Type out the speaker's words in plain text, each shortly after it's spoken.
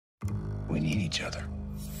We need each other,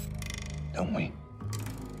 don't we?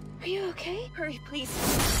 Are you okay? Hurry, please.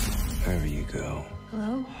 Wherever you go.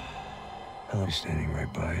 Hello? I'll be standing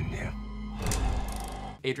right behind you.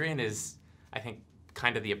 Adrian is, I think,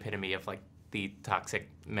 kind of the epitome of like the toxic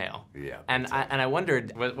male. Yeah. And I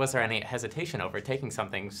wondered, was there any hesitation over taking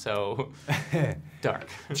something so dark?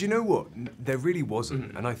 Do you know what? There really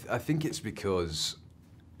wasn't. And I think it's because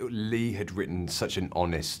Leigh had written such an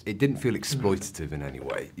honest, it didn't feel exploitative in any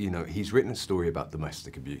way. You know, he's written a story about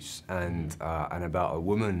domestic abuse and about a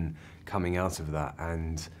woman coming out of that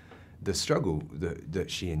and the struggle that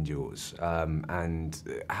she endures and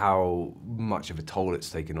how much of a toll it's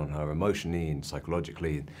taken on her emotionally and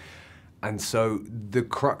psychologically. And so the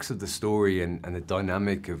crux of the story and the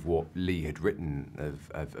dynamic of what Leigh had written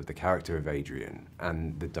of the character of Adrian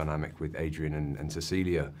and the dynamic with Adrian and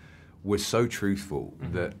Cecilia was so truthful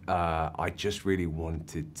that I just really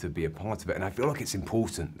wanted to be a part of it. And I feel like it's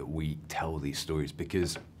important that we tell these stories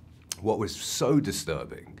because what was so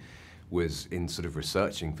disturbing was in sort of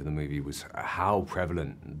researching for the movie was how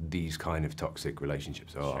prevalent these kind of toxic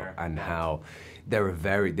relationships are and how there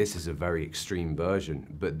are this is a very extreme version,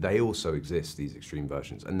 but they also exist, these extreme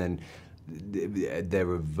versions. And then there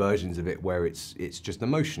are versions of it where it's just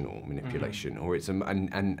emotional manipulation or it's,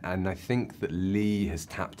 and I think that Leigh has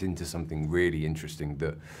tapped into something really interesting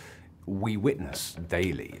that we witness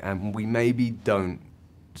daily and we maybe don't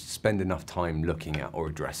spend enough time looking at or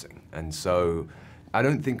addressing. And so I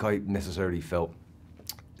don't think I necessarily felt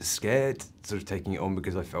scared sort of taking it on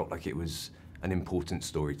because I felt like it was an important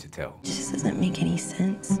story to tell. It just doesn't make any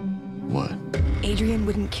sense. What? Adrian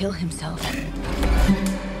wouldn't kill himself.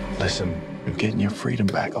 Listen, you're getting your freedom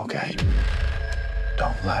back, okay?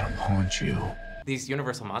 Don't let him haunt you. These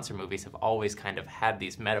Universal monster movies have always kind of had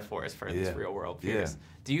these metaphors for these real world fears. Yeah.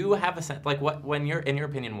 Do you have a sense, like when you're, in your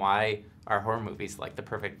opinion, why are horror movies like the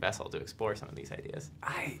perfect vessel to explore some of these ideas?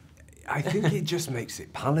 I think it just makes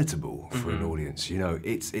it palatable for an audience. You know,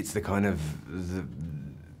 it's the kind of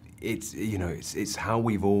it's how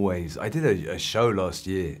we've always. I did a show last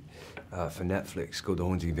year for Netflix called The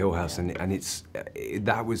Haunting of Hill House, and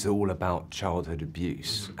that was all about childhood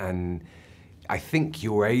abuse. And I think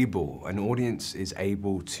an audience is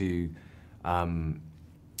able to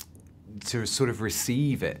sort of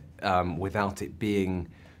receive it without it being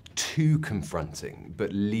too confronting,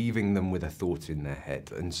 but leaving them with a thought in their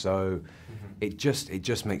head. And so it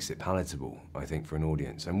just makes it palatable, I think, for an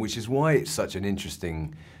audience, and which is why it's such an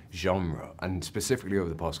interesting genre. And specifically over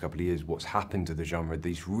the past couple of years, what's happened to the genre,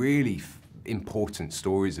 these really important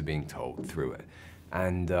stories are being told through it.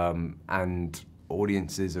 And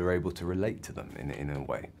audiences are able to relate to them in a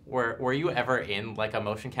way. Were you ever in like a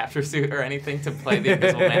motion capture suit or anything to play the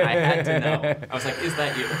Invisible Man? I had to know. I was like, is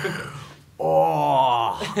that you?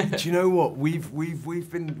 Oh, do you know what? We've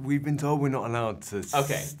been told we're not allowed to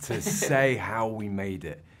to say how we made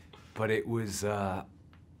it, but it was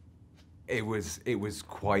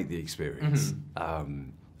quite the experience.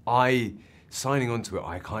 Signing onto it,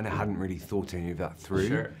 I kind of hadn't really thought any of that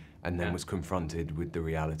through, and then was confronted with the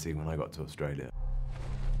reality when I got to Australia.